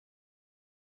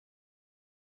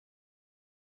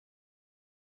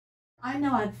I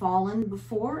know I'd fallen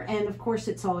before, and of course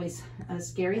it's always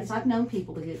scary. I've known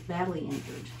people to get badly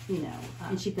injured,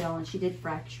 and she fell and she did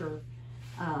fracture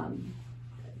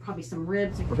probably some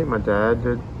ribs. I think my dad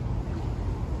did.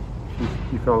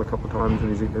 He fell a couple of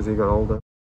times as he got older.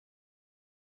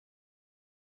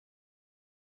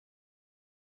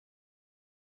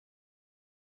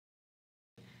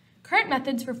 Current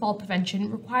methods for fall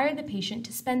prevention require the patient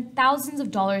to spend thousands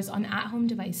of dollars on at-home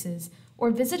devices or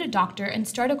visit a doctor and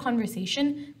start a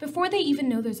conversation before they even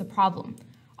know there's a problem.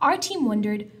 Our team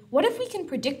wondered, what if we can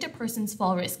predict a person's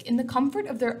fall risk in the comfort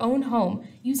of their own home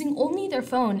using only their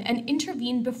phone and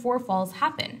intervene before falls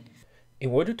happen?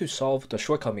 In order to solve the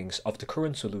shortcomings of the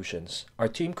current solutions, our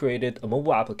team created a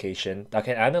mobile application that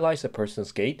can analyze a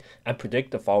person's gait and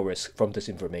predict the fall risk from this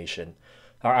information.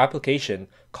 Our application,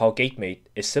 called GaitMate,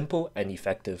 is simple and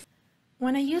effective.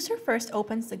 When a user first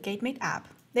opens the GaitMate app,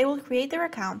 they will create their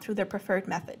account through their preferred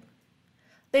method.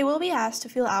 They will be asked to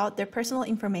fill out their personal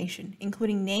information,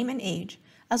 including name and age,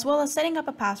 as well as setting up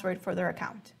a password for their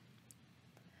account.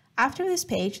 After this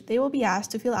page, they will be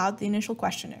asked to fill out the initial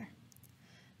questionnaire.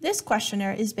 This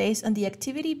questionnaire is based on the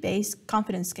activity-based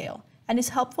confidence scale and is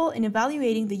helpful in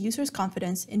evaluating the user's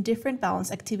confidence in different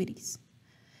balance activities.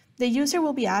 The user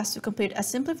will be asked to complete a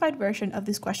simplified version of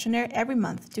this questionnaire every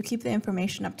month to keep the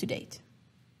information up to date.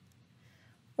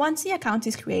 Once the account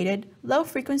is created,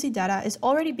 low-frequency data is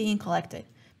already being collected,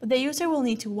 but the user will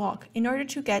need to walk in order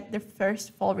to get their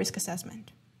first fall risk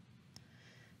assessment.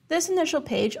 This initial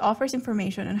page offers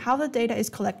information on how the data is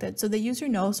collected so the user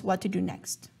knows what to do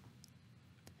next.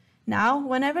 Now,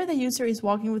 whenever the user is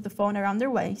walking with the phone around their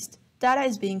waist, data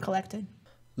is being collected.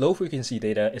 Low-frequency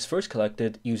data is first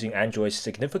collected using Android's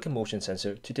significant motion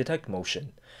sensor to detect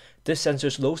motion. This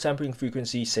sensor's low sampling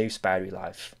frequency saves battery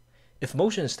life. If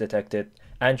motion is detected,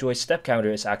 Android's step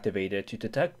counter is activated to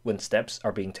detect when steps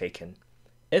are being taken.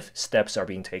 If steps are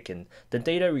being taken, the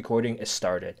data recording is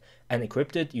started and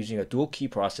encrypted using a dual key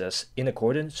process in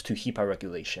accordance to HIPAA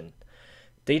regulation.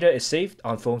 Data is saved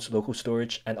on phone's local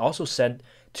storage and also sent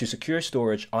to secure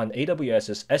storage on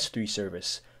AWS's S3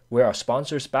 service, where our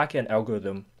sponsor's backend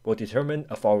algorithm will determine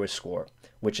a fall risk score,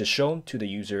 which is shown to the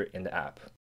user in the app.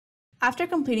 After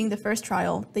completing the first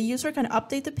trial, the user can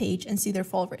update the page and see their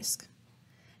fall risk.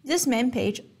 This main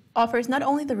page offers not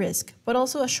only the risk, but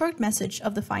also a short message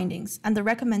of the findings and the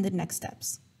recommended next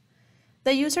steps.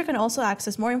 The user can also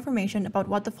access more information about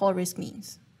what the fall risk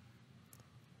means.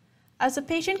 As the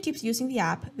patient keeps using the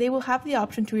app, they will have the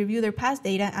option to review their past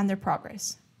data and their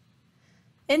progress.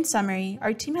 In summary,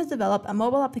 our team has developed a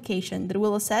mobile application that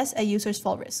will assess a user's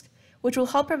fall risk, which will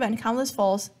help prevent countless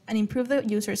falls and improve the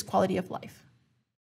user's quality of life.